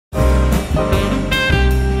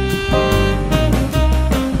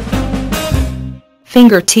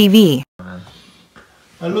FngrTV.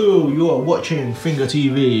 Hello, you are watching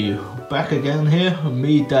FngrTV. Back again here,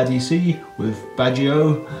 me, Daddy C, with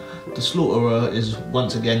Baggio. The Slaughterer is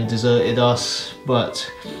once again deserted us, but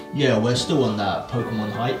yeah, we're still on that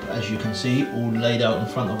Pokemon hype, as you can see, all laid out in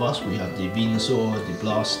front of us. We have the Venusaur, the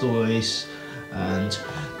Blastoise, and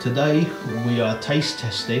today we are taste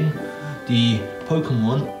testing the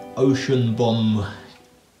Pokemon Ocean Bomb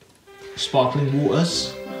sparkling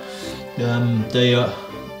waters. They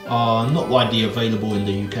are not widely available in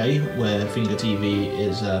the UK, where FngrTV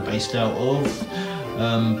is based out of.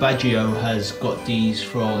 Baggio has got these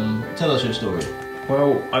from... Tell us your story.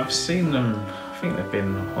 Well, I've seen them, I think they've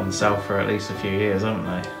been on sale for at least a few years, haven't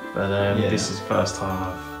they? But yeah. This is the first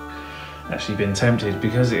time I've actually been tempted,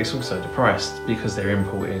 because it's also the price, because they're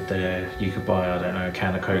imported. You could buy, I don't know, a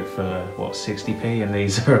can of Coke for, what, 60p, and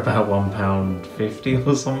these are about £1.50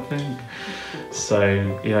 or something. So,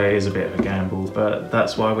 you know, it is a bit of a gamble, but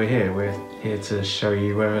that's why we're here. We're here to show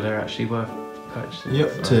you whether they're actually worth purchasing. Yep,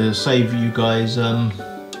 so, to save you guys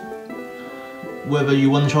whether you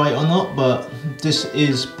want to try it or not, but this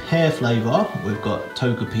is pear flavour. We've got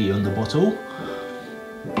Togepi on the bottle,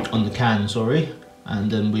 on the can, sorry. And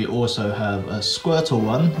then we also have a Squirtle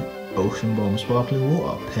one, Ocean Bomb Sparkling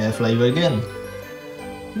Water, pear flavour again.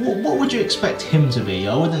 What would you expect him to be?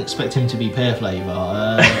 I wouldn't expect him to be pear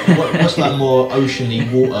flavour. What's like more oceany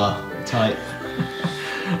water type?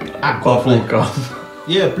 Aqua flavour.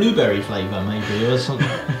 Yeah, blueberry flavour maybe or something.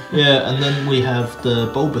 Yeah, and then we have the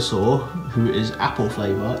Bulbasaur, who is apple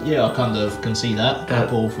flavour. Yeah, I kind of can see that,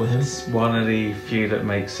 apple for him. It's one of the few that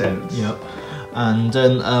makes sense. Yep. And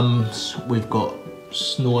then we've got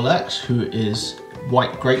Snorlax, who is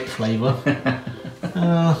white grape flavour.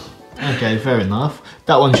 Okay, fair enough.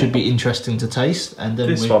 That one should be interesting to taste. And then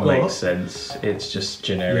this one makes sense. It's just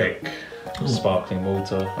generic sparkling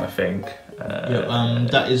water, I think.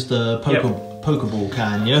 That is the Pokeball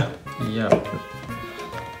can, yeah? Yep.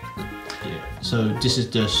 So this is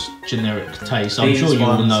just generic taste. I'm sure you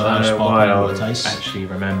all know how sparkling water tastes. Actually,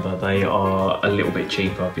 remember they are a little bit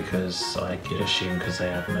cheaper, because I could assume because they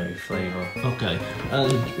have no flavour. Okay,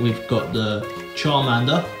 and we've got the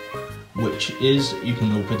Charmander, which is, you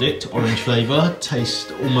can all predict, orange flavour.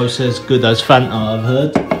 Tastes almost as good as Fanta, I've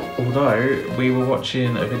heard. Although we were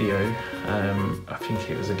watching a video, I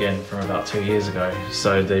think it was again from about 2 years ago,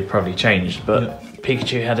 so they probably changed, but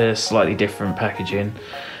Pikachu had a slightly different packaging.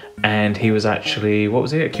 And he was actually, what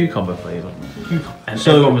was it, a cucumber flavour? And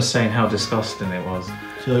so, everyone was saying how disgusting it was.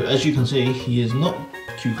 So as you can see, he is not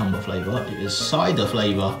cucumber flavour, it is cider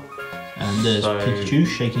flavour. And there's Pikachu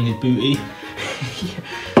shaking his booty.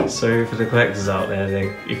 So for the collectors out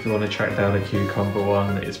there, if you want to track down a cucumber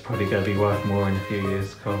one, it's probably going to be worth more in a few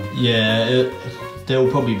years to come. Yeah,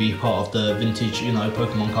 they'll probably be part of the vintage, you know,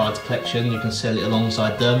 Pokemon cards collection. You can sell it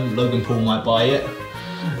alongside them. Logan Paul might buy it.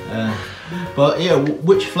 But yeah,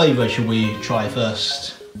 which flavour should we try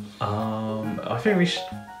first? I think we should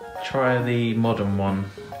try the modern one.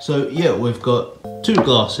 So yeah, we've got 2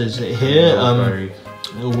 glasses here.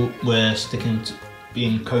 We're sticking to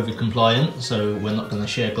being COVID compliant, so we're not going to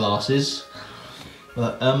share glasses.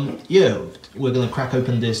 But yeah, we're going to crack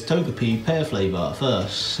open this Togepi pear flavour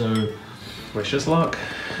first. So wish us luck.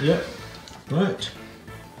 Yep. Right.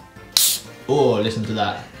 Oh, listen to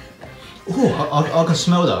that. Oh, I can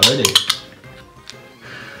smell that already.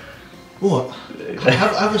 Oh,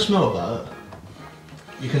 have a smell of that.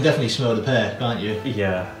 You can definitely smell the pear, can't you?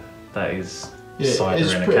 Yeah, that is cider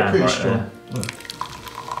in a can pretty right strong. there.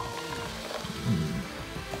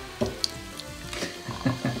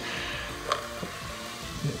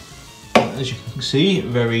 As you can see,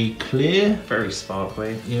 very clear. Very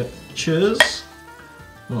sparkly. Yep. Cheers.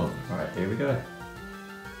 Oh. Right, here we go.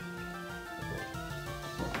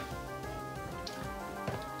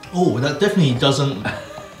 Oh, that definitely doesn't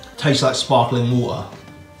taste like sparkling water.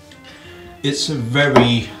 It's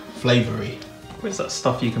very flavoury. Where's that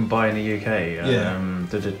stuff you can buy in the UK? Yeah.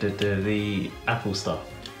 The apple stuff.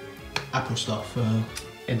 Apple stuff.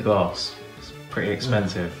 In the glass. It's pretty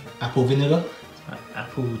expensive. Apple vinegar?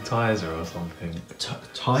 Apple Tizer or something.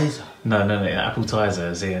 Tizer? No, apple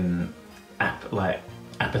Tizer is in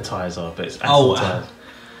appetizer, but it's apple Tizer.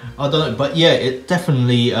 I don't know, but yeah, it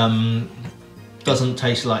definitely doesn't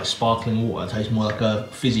taste like sparkling water. It tastes more like a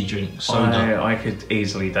fizzy drink, soda. I could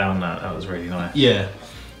easily down that. That was really nice. Yeah,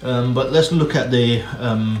 but let's look at the.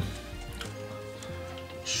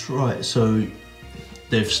 Right, so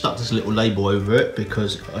they've stuck this little label over it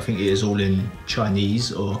because I think it is all in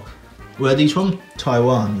Chinese, or where are these from?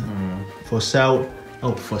 Taiwan. For sale.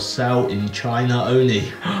 Oh, for sale in China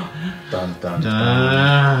only. Dun dun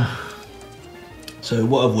dun. So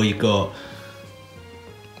what have we got?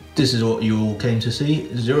 this is what you all came to see.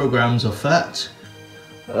 0 grams of fat,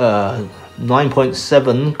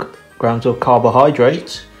 9.7 grams of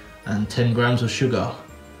carbohydrate, and 10 grams of sugar,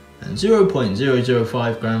 and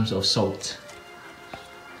 0.005 grams of salt.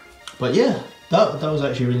 But yeah, that was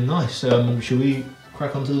actually really nice. Should we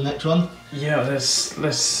crack on to the next one? Yeah,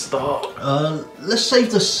 let's start. Let's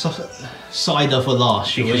save the cider for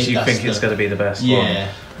last. Because you think it's going to be the best one.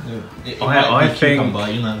 Yeah. I think cucumber,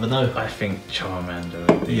 you never know. I think Charmander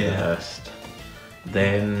would be the best.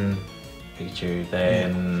 Then Pikachu.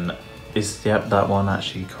 Then that one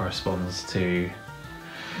actually corresponds to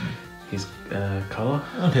his colour.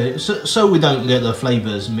 Okay, so we don't get the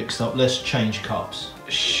flavours mixed up. Let's change cups.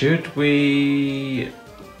 Should we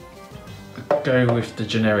go with the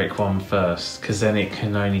generic one first? Because then it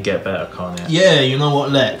can only get better, can't it? Yeah, you know what?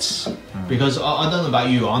 Let's. Because I don't know about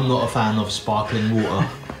you. I'm not a fan of sparkling water.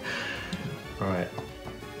 Right.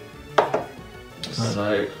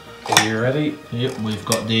 So, are you ready? Yep, we've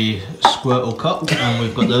got the Squirtle cup and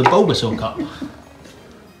we've got the Bulbasaur cup.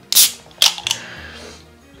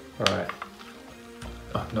 Right.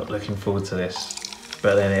 I'm not looking forward to this.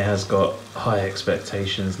 But then it has got high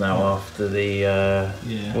expectations now after the,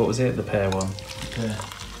 what was it? The pear one. Okay.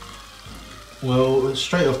 Well,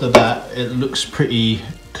 straight off the bat, it looks pretty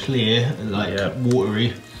clear, like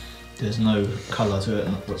watery. There's no colour to it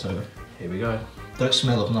whatsoever. Here we go. Don't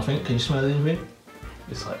smell of nothing. Can you smell anything?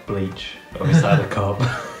 It's like bleach. Or is that a carb?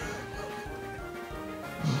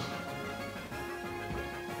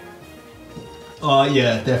 Oh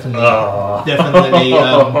yeah, definitely. Oh. Definitely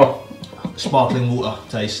sparkling water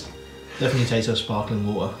taste. Definitely tastes of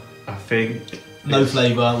sparkling water. I think no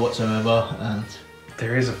flavour whatsoever, and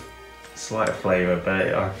there is a slight flavour,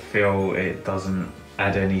 but I feel it doesn't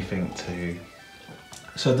add anything to.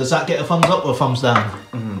 So does that get a thumbs up or thumbs down?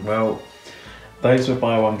 Well, those were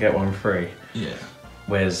buy one get one free. Yeah.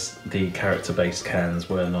 Whereas the character-based cans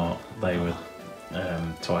were not. They were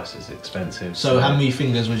twice as expensive. So how many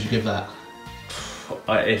fingers would you give that?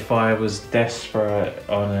 If I was desperate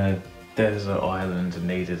on a desert island and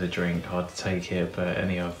needed a drink, I'd take it, but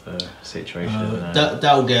any other situation...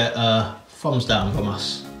 that'll get thumbs down from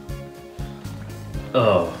us.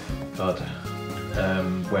 Oh, God.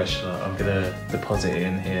 Where should I... I'm going to deposit it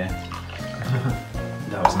in here.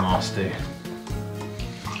 That was nasty.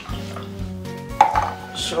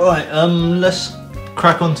 So, right, let's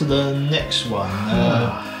crack on to the next one.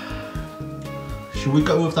 Should we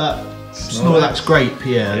go with that? Snorlax grape,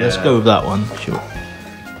 yeah, let's go with that one. Sure.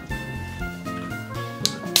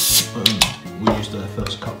 We used the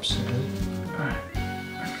first cups.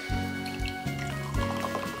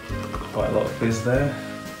 Quite a lot of fizz there.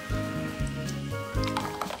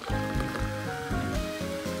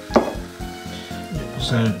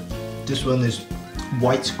 So this one is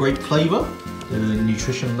white grape flavour. The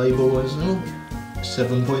nutrition label is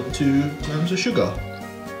 7.2 grams of sugar.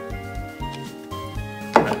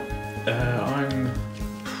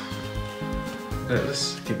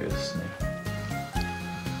 Let's give it a sniff.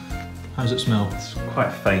 How does it smell? It's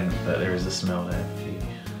quite faint, but there is a smell there.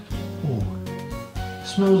 Ooh. It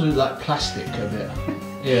smells like plastic a bit.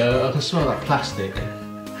 Yeah, I can smell like plastic.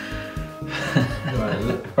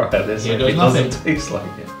 Right, this doesn't taste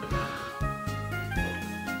like it.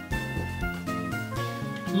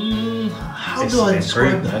 How do I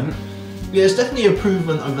describe that? Yeah, it's definitely an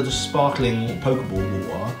improvement over the sparkling Pokeball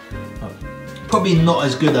water. Probably not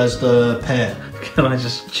as good as the pear. Can I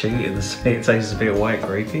just cheat and say it tastes a bit white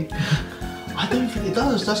grapey? I don't think it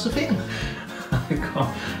does, that's the thing. I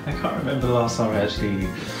can't remember the last time I actually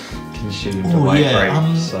consumed a white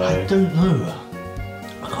grape. So I don't know.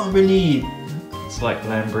 I can't really... It's like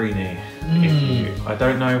Lambrini. I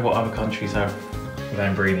don't know what other countries have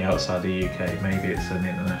Lambrini outside the UK. Maybe it's an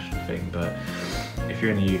international thing, but if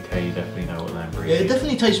you're in the UK, you definitely know what Lambrini is. Yeah, it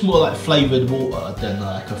definitely tastes more like flavoured water than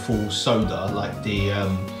like a full soda, like the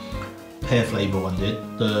pear flavour one did.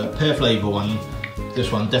 The pear flavour one,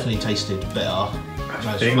 this one definitely tasted better,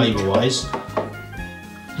 flavour-wise.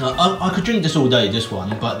 I could drink this all day, this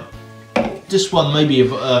one, but this one maybe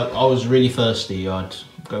if I was really thirsty, I'd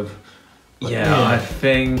go. Yeah, I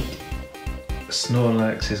think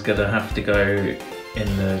Snorlax is gonna have to go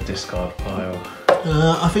in the discard pile.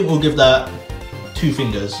 I think we'll give that 2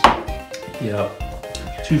 fingers. Yeah.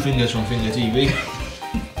 2 fingers from FngrTV.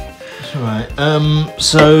 That's right.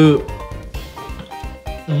 So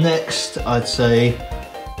next, I'd say,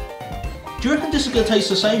 do you reckon this is going to taste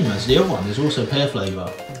the same as the other one? There's also pear flavour.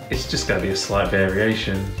 It's just going to be a slight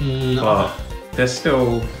variation, but they're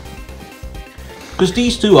still... Because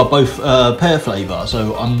these two are both pear flavour,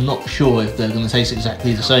 so I'm not sure if they're going to taste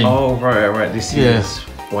exactly the same. Oh, right. This is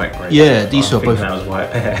white grape. Yeah, these I are think both. that was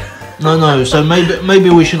white pear. No. So maybe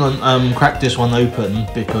we shouldn't crack this one open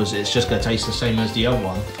because it's just gonna taste the same as the other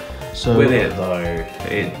one. So Will it though?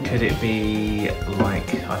 Could it be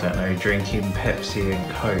like, I don't know, drinking Pepsi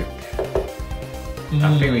and Coke?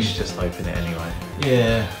 I think we should just open it anyway.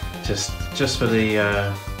 Yeah. Just for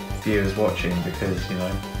the viewers watching, because you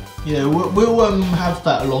know. Yeah, we'll have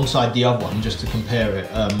that alongside the other one just to compare it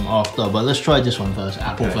after. But let's try this one first.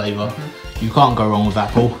 Apple flavour. You can't go wrong with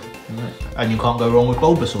apple, and you can't go wrong with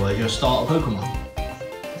Bulbasaur as your starter Pokemon.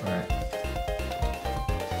 Right.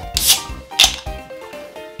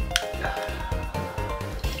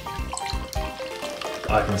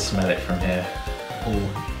 I can smell it from here.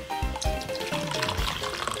 Oh.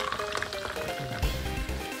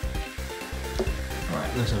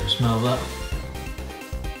 Right, let's have a smell of that.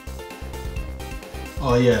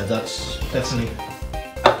 Oh yeah, that's definitely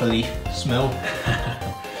apple-y smell.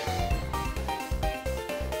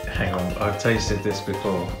 Hang on, I've tasted this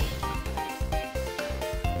before.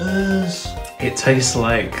 It It tastes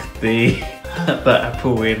like the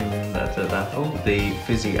apple in the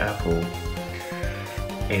fizzy apple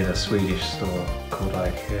in a Swedish store called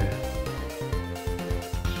IKEA.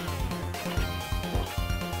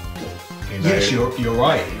 You know, yes, you're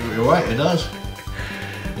right. You're right. It does.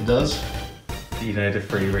 It does. You know the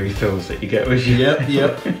free refills that you get with you.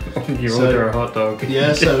 Yep. When you order a hot dog.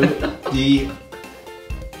 Yeah. So the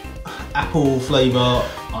apple flavour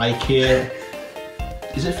IKEA.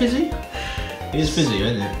 Is it fizzy? It is fizzy,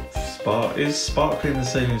 isn't it? Is sparkling the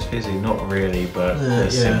same as fizzy? Not really, but they're yeah.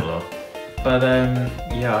 similar. But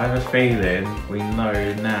yeah, I have a feeling we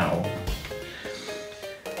know now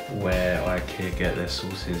where IKEA get their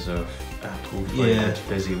sources of apple flavoured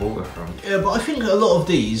fizzy water from. Yeah, but I think a lot of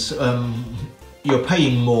these, you're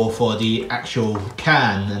paying more for the actual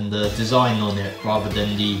can and the design on it rather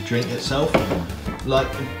than the drink itself. Like,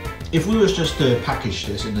 if we was just to package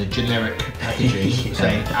this in a generic packaging,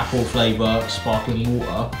 saying apple flavour, sparkling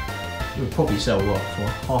water, it would probably sell what, for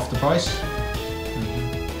half the price?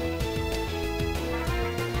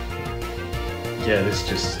 Yeah, this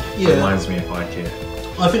just reminds me of IKEA.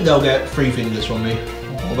 I think they'll get 3 fingers from me.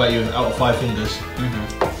 What about you? Out of 5 fingers?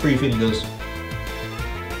 3 fingers.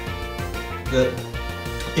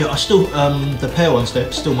 Yeah, I still the pear one's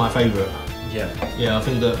still my favourite. Yeah. Yeah, I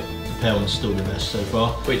think that the pear one's still the best so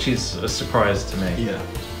far. Which is a surprise to me. Yeah.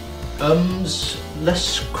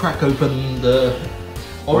 Let's crack open the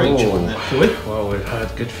orange one then, shall we? Well, we've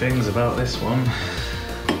heard good things about this one.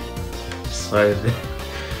 So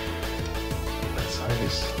let's hope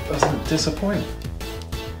it doesn't disappoint.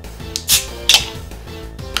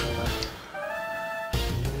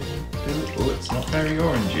 Oh, it's not very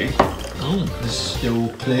orangey. Oh, it's still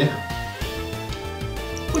clear.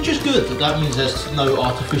 Which is good, that means there's no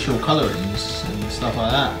artificial colourings and stuff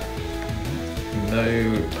like that. No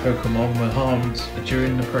Pokemon were harmed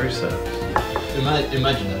during the process.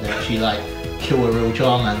 Imagine that they actually like kill a real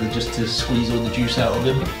Charmander just to squeeze all the juice out of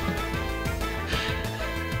him.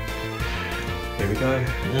 Here we go.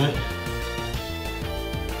 Right.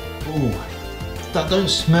 Oh, that don't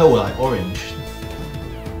smell like orange.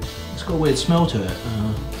 It's got a weird smell to it.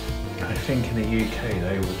 I think in the UK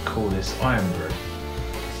they would call this iron brew.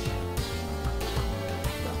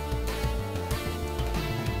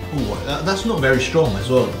 Oh, that's not very strong as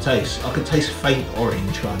well, the taste. I could taste faint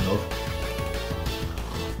orange, kind of.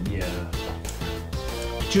 Yeah.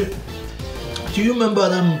 Do you remember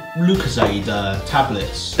them Lucozade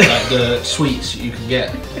tablets? Like the sweets you can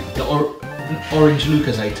get? The orange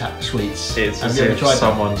Lucozade sweets. It's Have as you ever if tried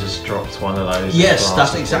someone just dropped one of those. Yes,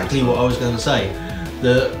 that's exactly what I was going to say.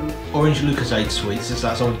 The orange Lucozade sweets is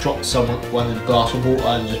that someone dropped one in a glass of water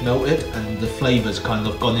and just melted, and the flavour's kind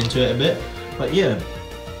of gone into it a bit. But yeah,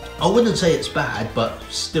 I wouldn't say it's bad, but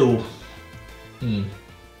still.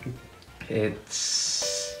 It's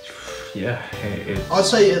it's I'd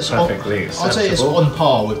say it's perfectly acceptable. I'd say it's on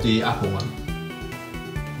par with the apple one.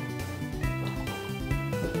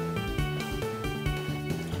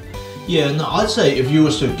 Yeah, no, I'd say if you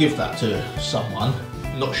was to give that to someone,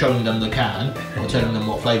 not showing them the can or telling them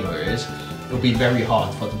what flavour it is, it would be very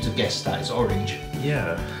hard for them to guess that it's orange.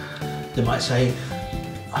 Yeah. They might say,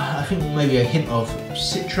 I think maybe a hint of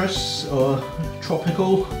citrus or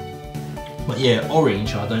tropical. But yeah,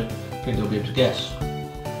 orange, I don't think they'll be able to guess.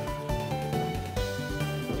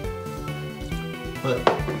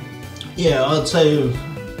 But yeah, I'd say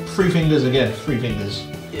 3 fingers again, 3 fingers.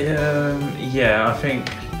 Yeah, I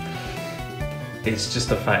think it's just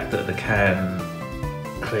the fact that the can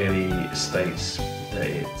clearly states that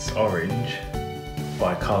it's orange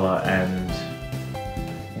by colour and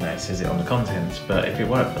you know, it says it on the contents. But if it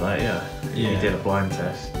weren't for that, yeah, if you did a blind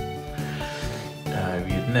test,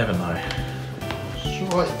 you'd never know.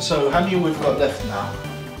 Right, so how many we've got left now?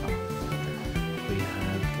 We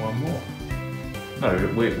have one more. No,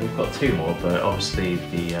 we've got two more, but obviously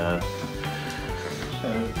the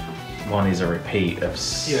one is a repeat of...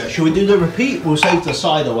 Yeah, should we do the repeat? We'll save the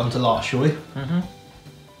cider one to last, shall we? Mm-hmm.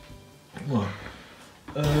 Well,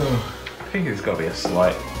 I think there's got to be a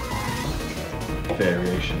slight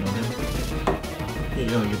variation on it. you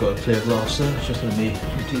know, you've got a clear glass there. It's just let me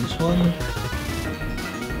do this one.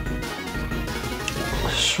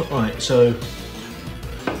 Right, so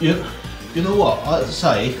you know what? I'd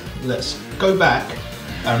say let's go back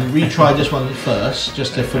and retry this one first,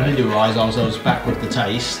 just to familiarise ourselves back with the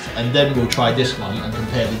taste, and then we'll try this one and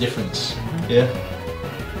compare the difference. Yeah.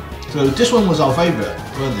 So this one was our favourite,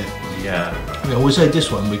 wasn't it? Yeah. I always say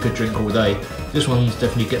this one we could drink all day. This one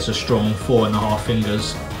definitely gets a strong 4.5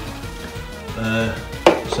 fingers.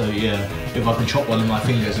 So yeah, if I can chop one of my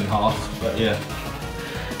fingers in half, but yeah.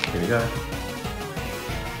 Here we go.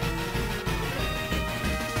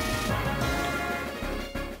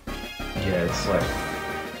 Yeah, it's like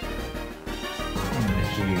a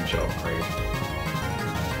huge upgrade.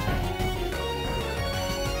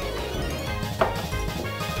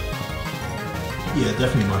 Yeah,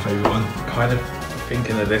 definitely my favourite one. Kind of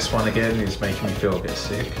thinking of this one again is making me feel a bit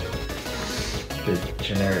sick. The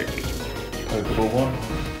generic Pokeball one.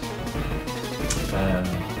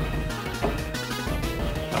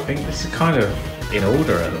 I think this is kind of in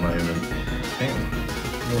order at the moment. I think,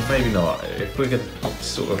 well, maybe not. If we could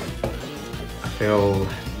sort of, I feel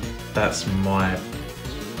that's my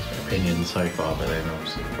opinion so far, but then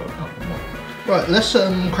obviously we've got a couple more. Right, let's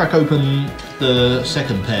crack open the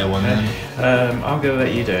second pair one then. I'm going to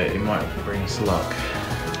let you do it. It might bring us luck.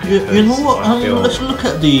 You know what? Feel... Let's look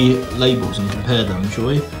at the labels and compare them, shall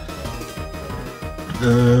we?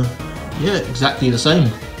 Yeah, exactly the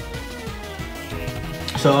same.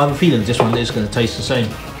 So I have a feeling this one is going to taste the same.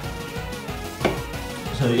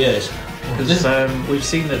 So yes, because we've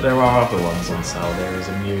seen that there are other ones on sale. There is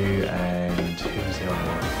a Mew and who's the other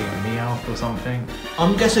one? I think Meowth or something.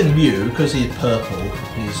 I'm guessing Mew because he's purple.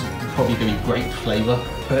 He's probably going to be grape flavour.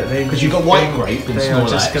 But then because you've got white grape and they Snorlax. are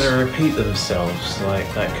just going to repeat themselves. Like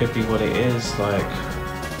that could be what it is. Like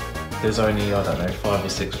there's only, I don't know, 5 or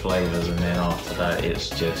 6 flavours, and then after that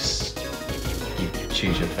it's just you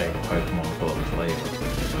choose your favourite Pokemon for the flavour.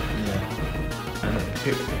 Yeah. And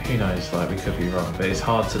who knows, like we could be wrong, but it's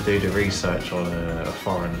hard to do the research on a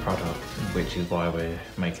foreign product, which is why we're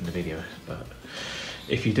making the video. But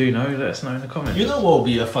if you do know, let us know in the comments. You know what would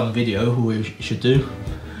be a fun video we should do?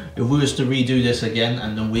 If we was to redo this again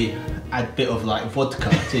and then we add a bit of like vodka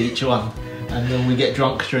to each one, and then we get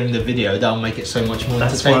drunk during the video, that'll make it so much more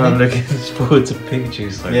That's why entertaining. I'm looking forward to pink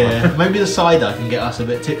juice so Yeah, far. maybe the cider can get us a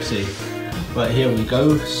bit tipsy. But here we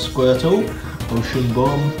go, Squirtle, Ocean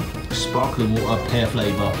Bomb, Sparkling Water, Pear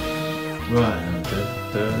Flavour. Right,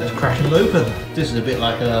 let's crack them open. This is a bit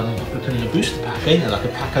like opening a booster pack, ain't it? Like a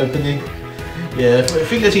pack opening. Yeah,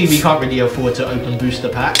 FngrTV can't really afford to open booster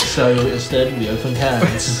packs, so instead we open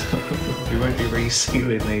cans. We won't be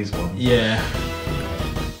resealing these ones. Yeah.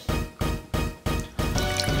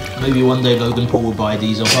 Maybe one day Logan Paul will buy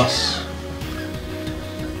these off us.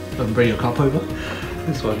 Bring your cup over.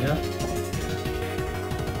 This one, yeah.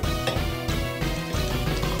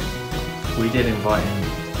 We did invite him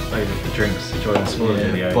over for drinks to join the smaller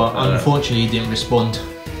video. But unfortunately he didn't respond.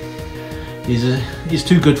 He's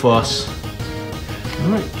too good for us.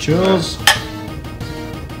 Alright, cheers.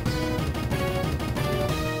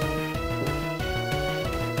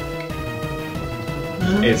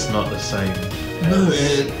 It's not the same. No,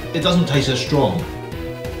 it doesn't taste as strong.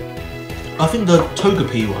 I think the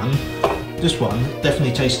Togepi one, this one,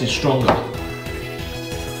 definitely tasted stronger.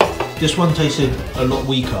 This one tasted a lot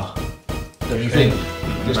weaker. Don't you think?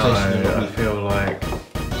 This tasted a lot I weaker. feel like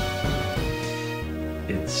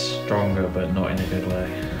it's stronger but not in a good way.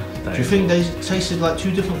 Do you think they tasted like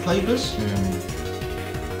two different flavours?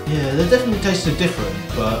 Yeah, they definitely tasted different,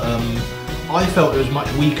 but I felt it was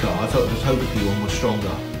much weaker. I felt the Togepi one was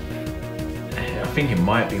stronger. I think it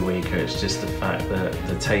might be weaker, it's just the fact that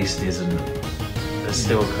the taste isn't, there's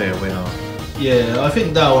still a clear winner. Yeah, I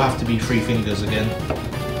think that'll have to be 3 fingers again.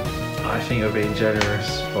 I think you're being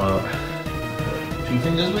generous, but 2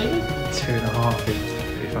 fingers maybe? 2.5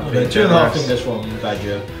 if I'm being Okay, 2.5 generous. fingers from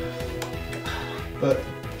Badger. But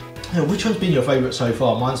yeah, which one's been your favourite so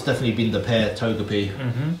far? Mine's definitely been the pear Togepi.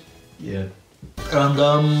 Yeah. And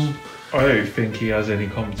I don't think he has any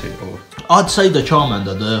competition. I'd say the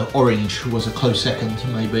Charmander, the orange, was a close second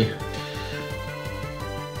maybe.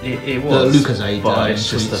 It was. The Lucozade. But it's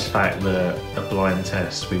just the sweets. fact that a blind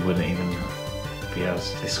test, we wouldn't even be able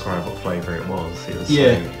to describe what flavour it was. It was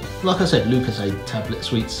like I said, Lucozade tablet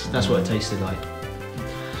sweets. That's what it tasted like.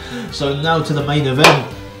 So now to the main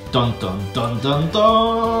event. Dun dun dun dun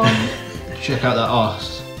dun. Check out that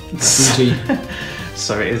arse. Booty.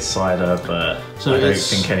 So it is cider, but So I don't it's-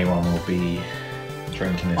 think anyone will be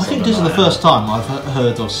drinking this. I think on this is the night first time I've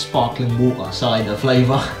heard of sparkling water cider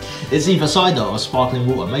flavour. It's either cider or sparkling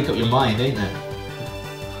water. Make up your mind, ain't it?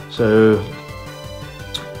 So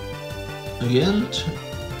again,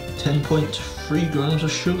 10.3 grams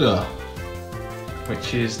of sugar. out,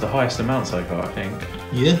 which is the highest amount so far, I think.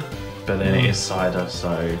 Yeah. But then it is cider,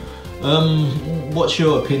 so What's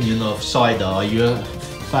your opinion of cider? Are you a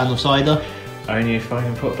fan of cider? only if I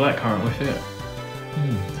can put blackcurrant with it.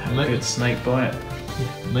 Have a Maybe, good snake bite.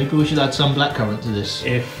 maybe we should add some blackcurrant to this.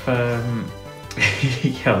 If I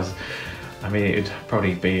mean, it would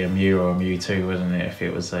probably be a Mew or a Mewtwo, wouldn't it? If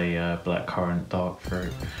it was a blackcurrant dark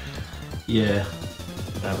fruit, Yeah.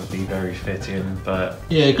 that would be very fitting. But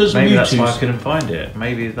Yeah, because maybe that's why I Mewtwo's, couldn't find it.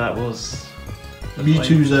 Maybe that was. the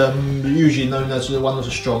Mewtwo's usually known as one of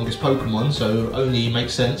the strongest Pokemon, so only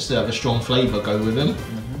makes sense to have a strong flavour go with him.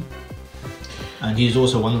 And he's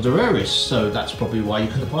also one of the rarest, so that's probably why you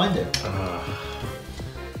couldn't find it. flavor.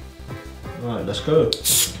 Right, let's go.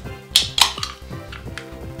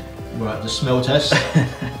 Right, the smell test.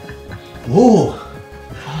 Whoa!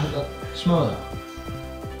 Oh, smell that.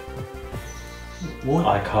 What?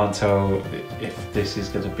 I can't tell if this is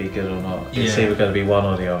going to be good or not. It's Yeah. either going to be one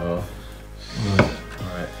or the other. Right.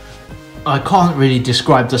 Right. I can't really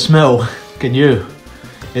describe the smell, can you?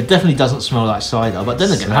 It definitely doesn't smell like cider, but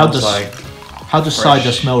then again, how does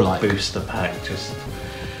cider smell like? Booster pack, just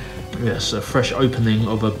Yes, a fresh opening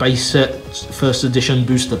of a base set first edition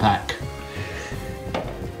booster pack.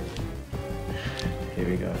 here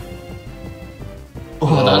we go.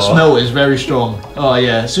 Oh, that Oh. smell is very strong. Oh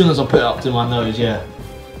yeah, as soon as I put it up to my nose, yeah.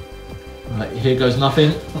 Right, here goes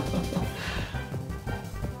nothing.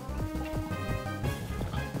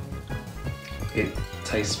 It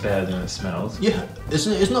tastes better than it smells, Yeah, it's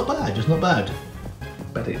not bad, it's not bad.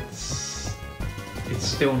 but it's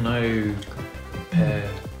still no pear.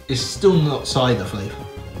 It's still not cider flavour.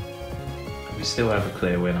 We still have a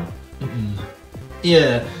clear winner.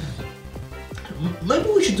 Yeah. Maybe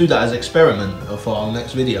we should do that as an experiment for our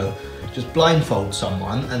next video. Just blindfold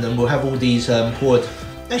someone and then we'll have all these poured.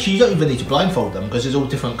 Actually, you don't even need to blindfold them because it's all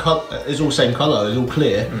different colour. It's all same colour. It's all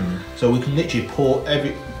clear. So we can literally pour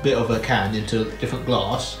every bit of a can into a different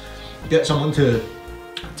glass. Get someone to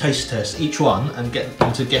taste test each one and get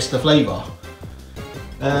them to guess the flavour.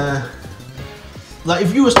 Like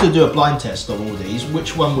if you was to do a blind test of all these,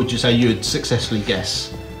 which one would you say you'd successfully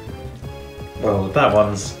guess? Well, that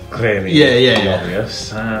one's clearly Yeah. obvious.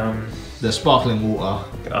 The sparkling water.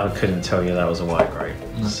 I couldn't tell you that was a white grape,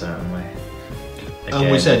 certainly. And we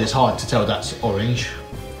Again, said it's hard to tell that's orange.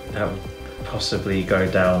 that would possibly go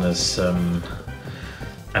down as some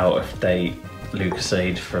out of date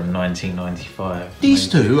Lucozade from 1995.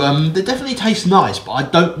 These maybe. two, they definitely taste nice,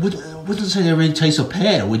 but I wouldn't say they really taste of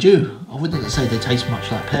pear, would you? I wouldn't say they taste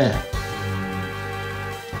much like pear.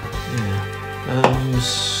 Yeah.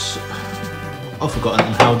 I've forgotten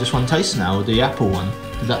how this one tastes now, the apple one.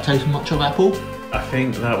 Did that taste much of apple? I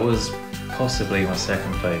think that was possibly my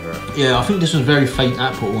second favourite. Yeah, I think this was very faint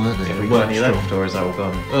apple, wasn't it? Have It we got weren't any strong. left, or is that all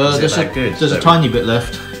gone? Is There's it that good? There's a that tiny bit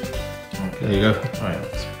left. Okay. There you go. Right,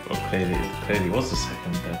 well, clearly was the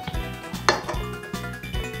second then.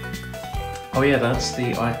 Oh yeah, that's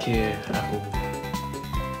the IKEA apple.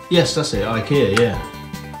 Yes, that's it, IKEA, yeah.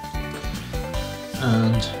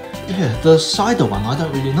 And yeah, the cider one, I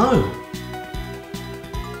don't really know.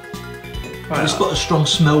 Right, It's got a strong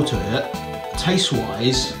smell to it.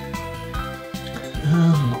 Taste-wise,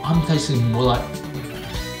 I'm tasting more like,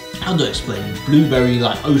 how do I explain? Blueberry,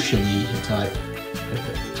 like ocean-y type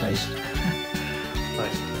taste.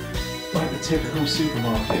 like the typical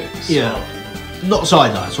supermarket. Yeah. Not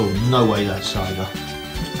cider at all, no way that's cider.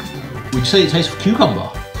 Would you say it tastes of cucumber?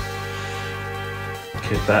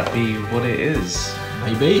 Could that be what it is?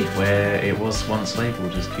 Maybe. Where it was once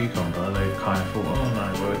labelled as cucumber, they kind of thought, oh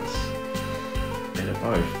no, well it's a bit of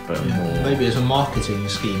both, but more. Maybe it's a marketing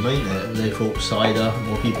scheme, ain't it? They thought cider,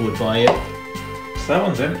 more people would buy it. So that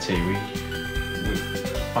one's empty.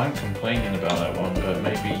 I'm complaining about that one, but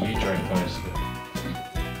maybe you drank most of it.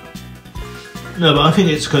 No, but I think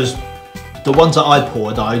it's because the ones that I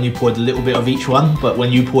poured, I only poured a little bit of each one, but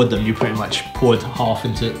when you poured them, you pretty much poured half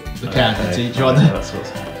into the can into each one. Yeah, that's what's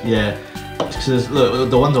happening. Yeah, because look,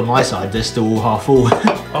 the ones on my side, they're still all half full.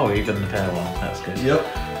 Oh, even the pear one, that's good. Yep.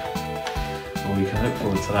 Well, we can look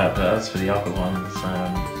forward to that. But as for the other ones,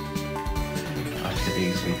 I could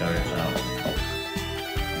easily go without.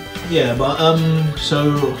 Yeah, but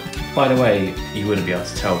so by the way, you wouldn't be able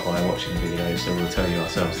to tell by watching the video, so we'll tell you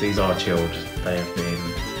ourselves. These are chilled. They have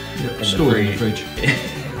been stored in the fridge.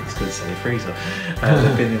 I was going to say freezer.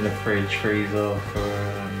 They've been in the freezer for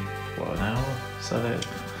what, an hour? So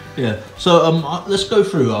yeah. So let's go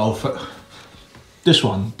through this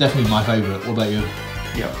one. Definitely my favourite. What about you?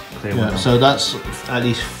 yeah, clear Yeah. winner. So that's at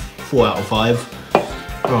least 4 out of 5.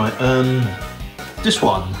 Right. This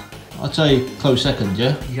one, I'd say close second.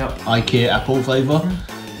 Yeah. Yep. IKEA apple flavour.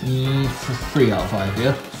 3 out of 5.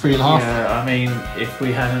 Yeah. 3.5. Yeah, I mean, if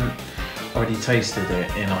we hadn't already tasted it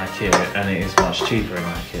in IKEA, and it is much cheaper in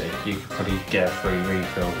IKEA, you could probably get a free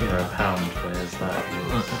refill for £1, whereas that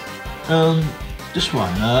is... This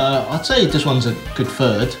one, I'd say this one's a good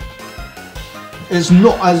third. It's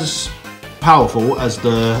not as powerful as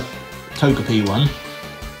the Togepi one.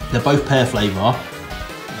 They're both pear flavour.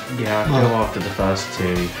 Yeah, I feel after the first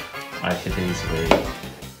two, I could easily...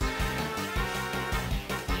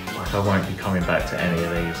 Like, I won't be coming back to any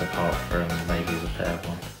of these apart from maybe the pear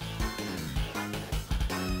one.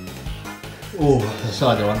 Oh, the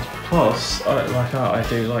cider one. Plus, I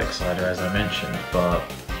do like cider, as I mentioned, but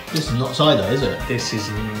This is not cider, is it? this is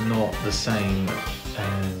not the same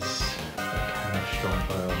as a can of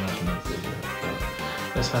Strongbow or Magnums, is it?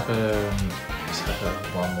 But let's have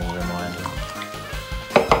one more reminder.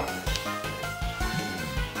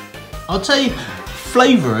 I'd say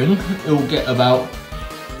flavouring, it'll get about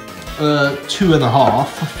 2.5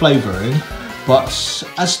 flavouring, but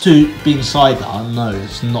as to being cider, no,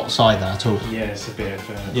 it's not cider at all. Yeah, it's a bit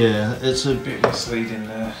of Yeah, it's a bit misleading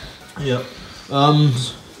there. yeah.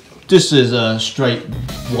 This is a straight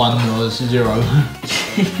 1 or 0.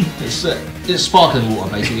 It's sparkling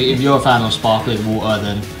water basically. If you're a fan of sparkling water,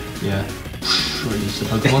 then yeah, release the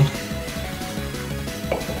Pokemon.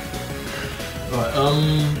 Right,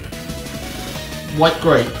 white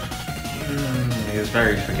grape. It was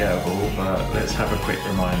very forgettable, but let's have a quick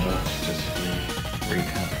reminder, just to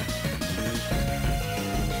recap.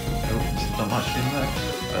 Oh, there's not much in there,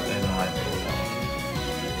 but then I pulled that one.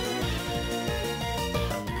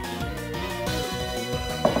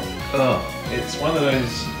 Oh, it's one of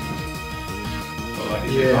those. Like,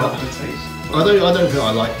 is it aftertaste? I don't think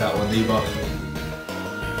I like that one either.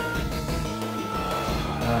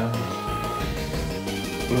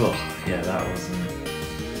 Yeah, that wasn't.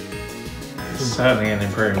 It's certainly an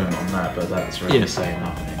improvement on that, but that's really saying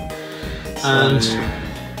nothing. And So,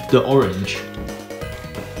 the orange.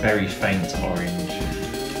 very faint orange.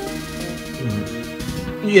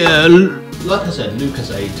 Yeah, like I said,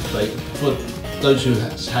 Lucasade. Like for those who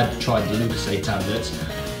had tried the Lucasade tablets,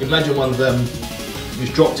 imagine one of them.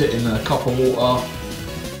 You've dropped it in a cup of water.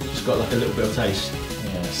 It's got like a little bit of taste.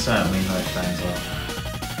 Yeah, certainly no fans are.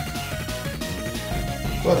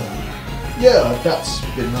 Well, yeah, that's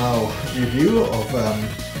been our review of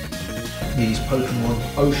these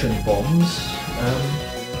Pokemon Ocean Bombs.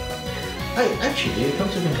 Hey, actually, come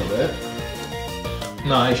to think of it,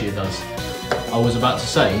 no, actually it does. I was about to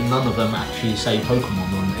say none of them actually say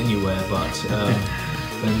Pokemon on anywhere, but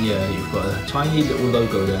then yeah, you've got a tiny little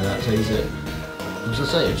logo there that says it. As I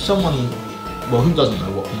say, if someone, well, who doesn't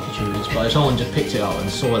know what Pikachu is, but if someone just picked it up and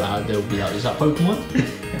saw that, they'll be like, is that Pokemon?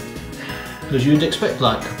 Because you'd expect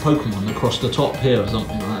like Pokemon across the top here or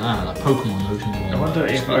something like that, like Pokemon Ocean Bomb. I wonder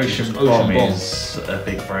if Ocean Bomb is a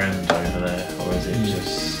big brand over there, or is it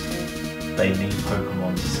just they need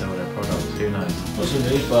Pokemon to sell their products? Who knows?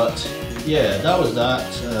 Possibly, but yeah, that was that.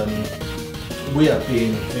 We have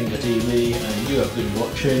been FngrTV, and you have been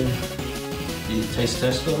watching the taste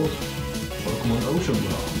test of Pokemon Ocean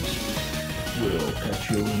Bombs. We'll catch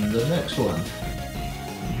you in the next one.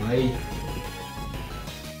 Bye.